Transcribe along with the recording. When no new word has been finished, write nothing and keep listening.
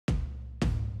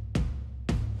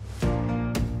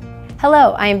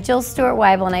Hello, I am Jill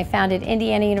Stewart-Weibel and I founded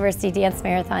Indiana University Dance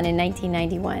Marathon in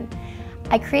 1991.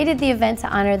 I created the event to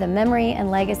honor the memory and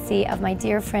legacy of my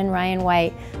dear friend Ryan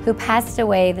White, who passed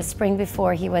away the spring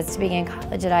before he was to begin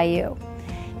college at IU.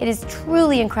 It is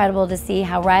truly incredible to see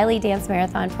how Riley Dance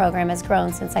Marathon program has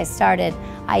grown since I started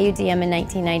IUDM in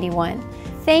 1991.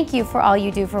 Thank you for all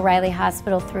you do for Riley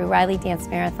Hospital through Riley Dance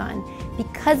Marathon.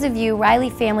 Because of you, Riley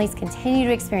families continue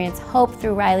to experience hope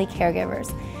through Riley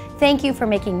caregivers. Thank you for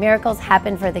making miracles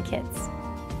happen for the kids.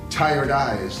 Tired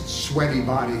eyes, sweaty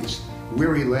bodies,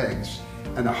 weary legs,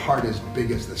 and a heart as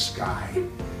big as the sky.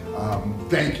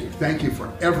 Thank you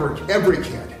for every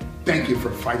kid. Thank you for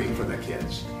fighting for the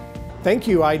kids. Thank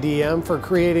you, IDM, for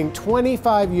creating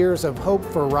 25 years of hope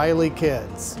for Riley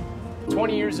kids.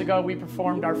 20 years ago, we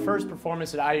performed our first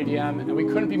performance at IUDM, and we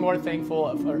couldn't be more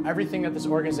thankful for everything that this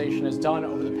organization has done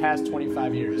over the past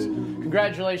 25 years.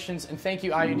 Congratulations, and thank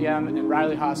you, IUDM and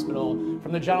Riley Hospital,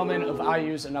 from the gentlemen of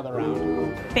IU's Another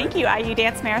Round. Thank you, IU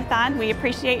Dance Marathon. We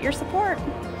appreciate your support.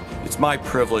 It's my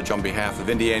privilege on behalf of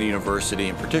Indiana University,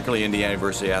 and particularly Indiana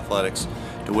University Athletics,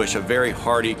 to wish a very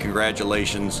hearty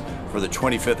congratulations for the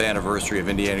 25th anniversary of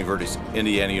Indiana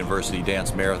University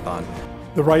Dance Marathon.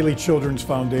 The Riley Children's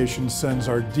Foundation sends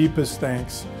our deepest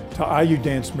thanks to IU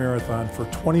Dance Marathon for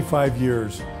 25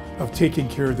 years of taking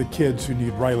care of the kids who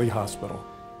need Riley Hospital.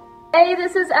 Hey,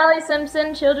 this is Allie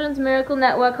Simpson, Children's Miracle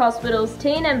Network Hospital's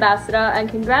Teen Ambassador, and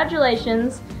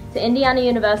congratulations to Indiana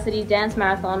University Dance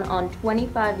Marathon on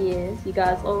 25 years. You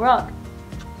guys all rock.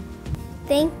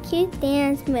 Thank you,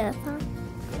 Dance Marathon.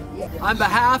 On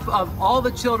behalf of all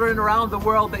the children around the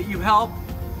world that you help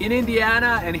in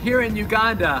Indiana and here in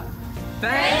Uganda,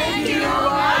 thank you,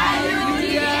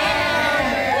 IUDM!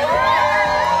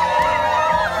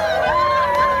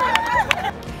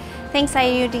 Thanks,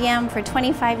 IUDM, for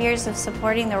 25 years of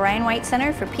supporting the Ryan White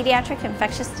Center for Pediatric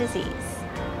Infectious Disease.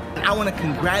 I want to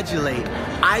congratulate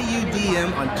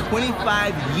IUDM on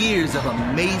 25 years of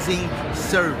amazing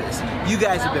service. You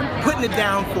guys have been putting it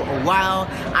down for a while.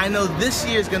 I know this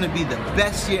year is going to be the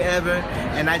best year ever,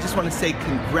 and I just want to say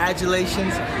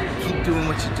congratulations. Keep doing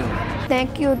what you're doing.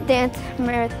 Thank you, Dance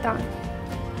Marathon.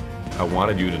 I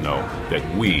wanted you to know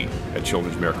that we at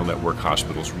Children's Miracle Network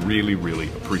Hospitals really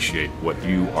appreciate what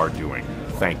you are doing.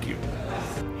 Thank you.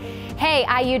 Hey,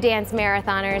 IU Dance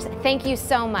Marathoners, thank you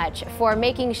so much for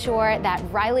making sure that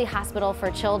Riley Hospital for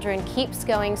Children keeps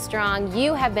going strong.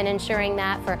 You have been ensuring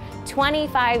that for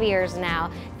 25 years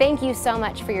now. Thank you so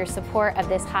much for your support of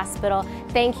this hospital.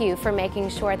 Thank you for making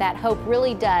sure that hope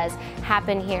really does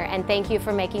happen here. And thank you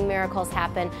for making miracles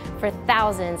happen for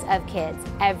thousands of kids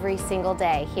every single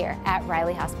day here at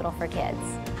Riley Hospital for Kids.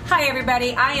 Hi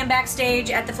everybody, I am backstage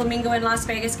at the Flamingo in Las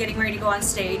Vegas getting ready to go on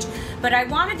stage, but I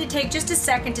wanted to take just a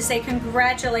second to say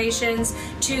congratulations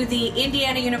to the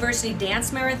Indiana University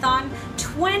Dance Marathon.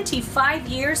 25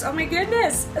 years, oh my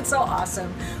goodness, that's so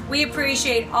awesome. We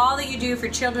appreciate all that you do for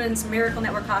Children's Miracle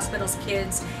Network Hospital's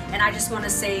kids, and I just want to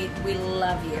say we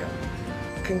love you.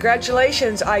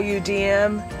 Congratulations,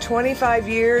 IUDM, 25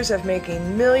 years of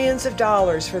making millions of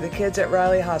dollars for the kids at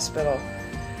Riley Hospital.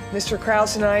 Mr.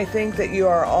 Krause and I think that you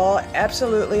are all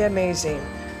absolutely amazing.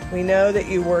 We know that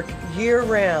you work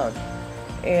year-round,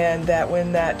 and that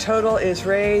when that total is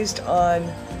raised on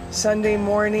Sunday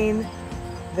morning,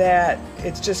 that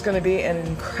it's just going to be an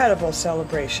incredible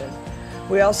celebration.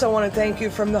 We also want to thank you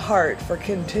from the heart for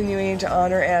continuing to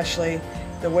honor Ashley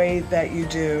the way that you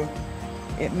do.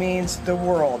 It means the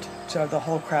world to the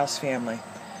whole Krause family.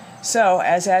 So,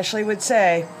 as Ashley would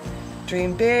say,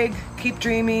 dream big, keep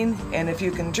dreaming, and if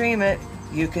you can dream it,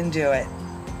 you can do it.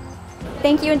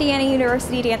 Thank you, Indiana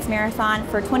University Dance Marathon,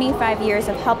 for 25 years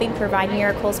of helping provide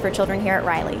miracles for children here at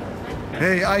Riley.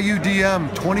 Hey,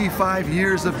 IUDM, 25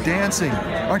 years of dancing.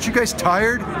 Aren't you guys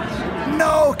tired?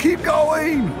 No, keep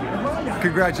going!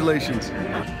 Congratulations.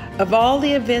 Of all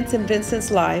the events in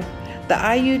Vincent's life, the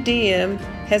IUDM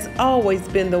has always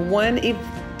been the one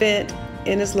event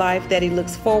in his life that he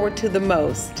looks forward to the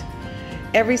most.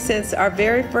 Ever since our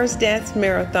very first dance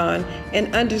marathon,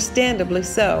 and understandably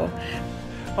so.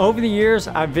 Over the years,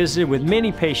 I've visited with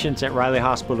many patients at Riley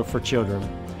Hospital for Children.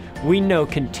 We know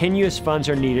continuous funds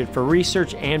are needed for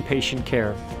research and patient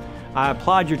care. I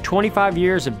applaud your 25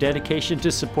 years of dedication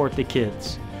to support the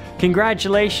kids.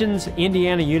 Congratulations,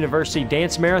 Indiana University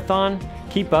Dance Marathon.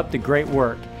 Keep up the great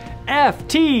work.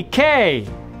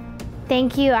 FTK!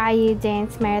 Thank you, IU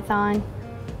Dance Marathon.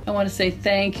 I want to say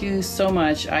thank you so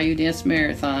much, IU Dance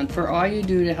Marathon, for all you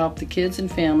do to help the kids and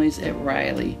families at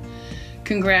Riley.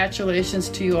 Congratulations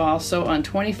to you also on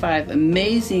 25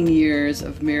 amazing years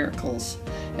of miracles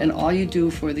and all you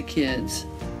do for the kids.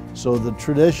 So the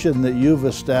tradition that you've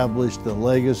established, the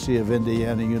legacy of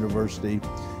Indiana University,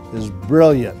 is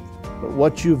brilliant. But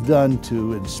what you've done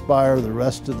to inspire the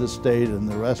rest of the state and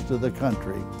the rest of the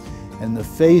country, and the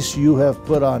face you have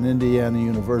put on Indiana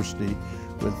University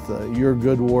with your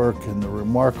good work and the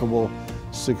remarkable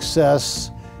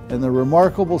success and the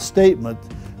remarkable statement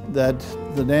that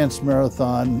the dance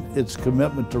marathon, its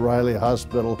commitment to Riley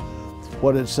Hospital,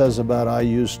 what it says about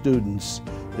IU students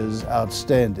is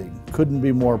outstanding. Couldn't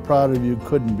be more proud of you,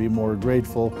 couldn't be more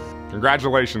grateful.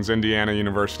 Congratulations, Indiana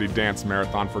University Dance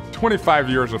Marathon, for 25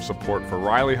 years of support for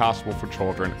Riley Hospital for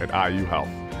Children at IU Health.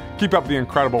 Keep up the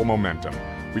incredible momentum.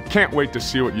 We can't wait to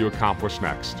see what you accomplish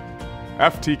next.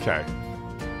 FTK.